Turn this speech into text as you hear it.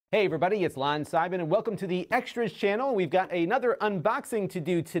Hey everybody, it's Lon Simon and welcome to the Extras channel. We've got another unboxing to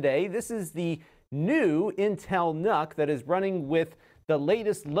do today. This is the new Intel NUC that is running with the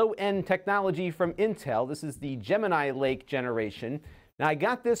latest low-end technology from Intel. This is the Gemini Lake generation. Now I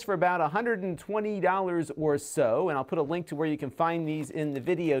got this for about $120 or so, and I'll put a link to where you can find these in the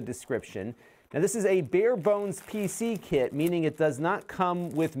video description. Now this is a bare bones PC kit, meaning it does not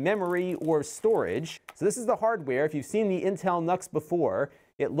come with memory or storage. So this is the hardware. If you've seen the Intel NUCs before,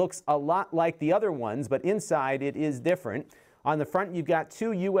 it looks a lot like the other ones, but inside it is different. On the front, you've got two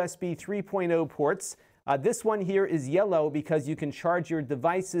USB 3.0 ports. This one here is yellow because you can charge your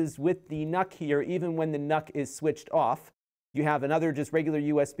devices with the NUC here even when the NUC is switched off. You have another just regular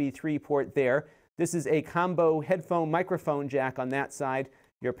USB 3 port there. This is a combo headphone microphone jack on that side.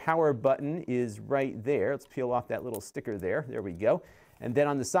 Your power button is right there. Let's peel off that little sticker there. There we go. And then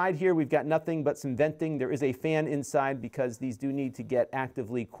on the side here, we've got nothing but some venting. There is a fan inside because these do need to get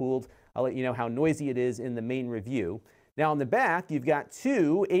actively cooled. I'll let you know how noisy it is in the main review. Now on the back, you've got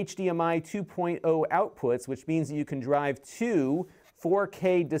two HDMI 2.0 outputs, which means that you can drive two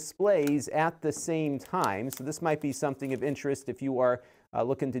 4K displays at the same time. So this might be something of interest if you are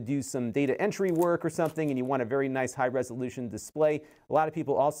looking to do some data entry work or something and you want a very nice high-resolution display. A lot of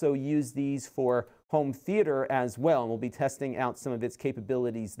people also use these for home theater as well, and we'll be testing out some of its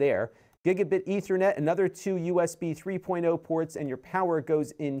capabilities there. Gigabit Ethernet, another two USB 3.0 ports, and your power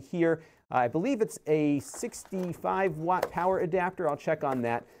goes in here. I believe it's a 65-watt power adapter. I'll check on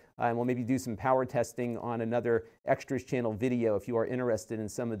that, and we'll maybe do some power testing on another Extras channel video if you are interested in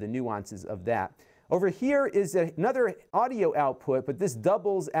some of the nuances of that. Over here is another audio output, but this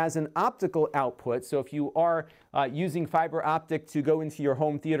doubles as an optical output. So if you are using fiber optic to go into your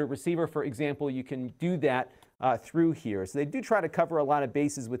home theater receiver, for example, you can do that through here. So they do try to cover a lot of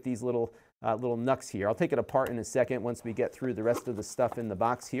bases with these little NUCs here. I'll take it apart in a second once we get through the rest of the stuff in the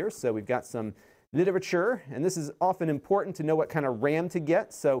box here. So we've got some literature, and this is often important to know what kind of RAM to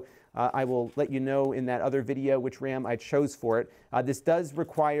get. So I will let you know in that other video which RAM I chose for it. This does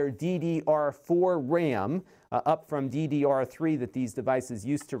require DDR4 RAM, up from DDR3 that these devices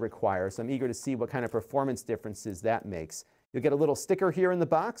used to require. So I'm eager to see what kind of performance differences that makes. You'll get a little sticker here in the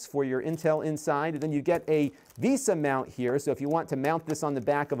box for your Intel inside, and then you get a VESA mount here. So if you want to mount this on the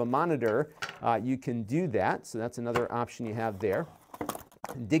back of a monitor, you can do that. So that's another option you have there.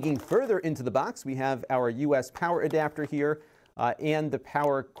 Digging further into the box, we have our US power adapter here and the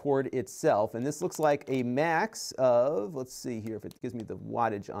power cord itself. And this looks like a max of, let's see here if it gives me the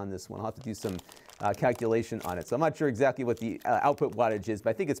wattage on this one. I'll have to do some calculation on it. So I'm not sure exactly what the output wattage is,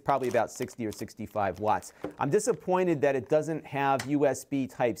 but I think it's probably about 60 or 65 watts. I'm disappointed that it doesn't have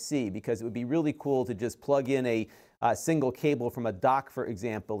USB Type-C because it would be really cool to just plug in a single cable from a dock, for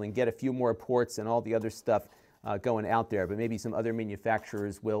example, and get a few more ports and all the other stuff going out there, but maybe some other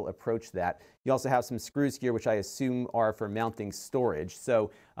manufacturers will approach that. You also have some screws here, which I assume are for mounting storage. So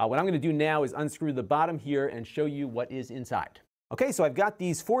what I'm going to do now is unscrew the bottom here and show you what is inside. Okay, so I've got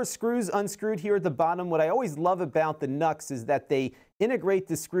these 4 screws unscrewed here at the bottom. What I always love about the NUCs is that they integrate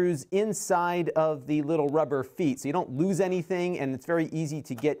the screws inside of the little rubber feet, so you don't lose anything, and it's very easy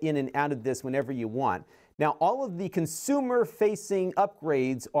to get in and out of this whenever you want. Now, all of the consumer-facing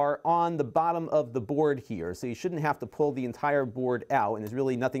upgrades are on the bottom of the board here, so you shouldn't have to pull the entire board out, and there's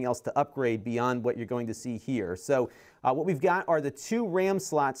really nothing else to upgrade beyond what you're going to see here. So what we've got are the 2 RAM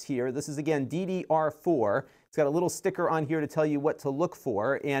slots here. This is, again, DDR4. It's got a little sticker on here to tell you what to look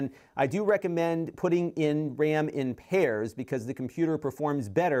for, and I do recommend putting in RAM in pairs because the computer performs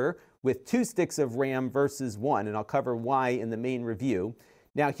better with 2 sticks of RAM versus 1, and I'll cover why in the main review.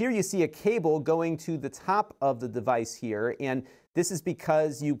 Now here you see a cable going to the top of the device here, and this is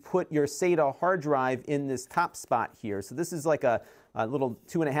because you put your SATA hard drive in this top spot here. So this is like a little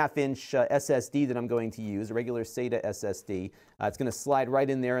 2.5-inch SSD that I'm going to use, a regular SATA SSD. It's going to slide right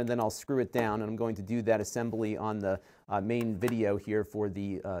in there, and then I'll screw it down, and I'm going to do that assembly on the main video here for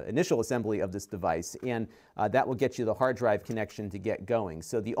the initial assembly of this device, and that will get you the hard drive connection to get going.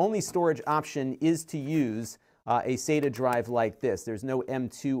 So the only storage option is to use a SATA drive like this. There's no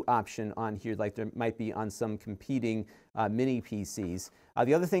M2 option on here like there might be on some competing mini PCs.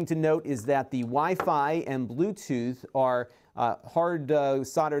 The other thing to note is that the Wi-Fi and Bluetooth are hard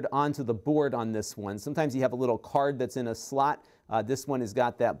soldered onto the board on this one. Sometimes you have a little card that's in a slot. This one has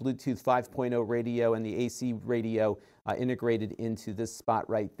got that Bluetooth 5.0 radio and the AC radio integrated into this spot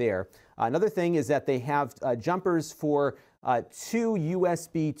right there. Another thing is that they have jumpers for 2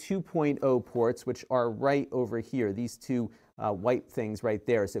 USB 2.0 ports, which are right over here. These 2 white things right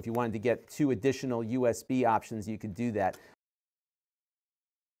there. So if you wanted to get 2 additional USB options, you could do that.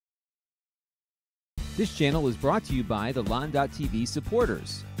 This channel is brought to you by the Lon.TV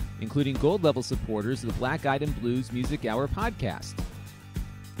supporters. including gold-level supporters of the Black Eyed and Blues Music Hour podcast,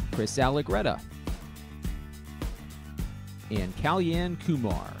 Chris Allegretta, and Kalyan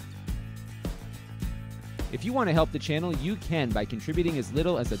Kumar. If you want to help the channel, you can by contributing as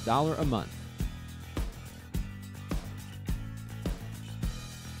little as $1 a month.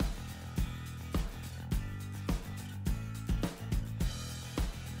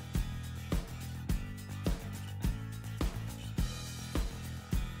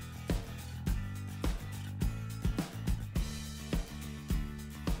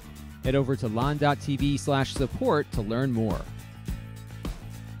 Head over to lon.tv/support to learn more.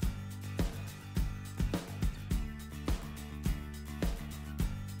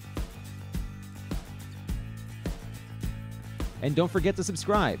 And don't forget to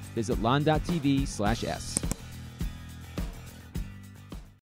subscribe. Visit lon.tv/s.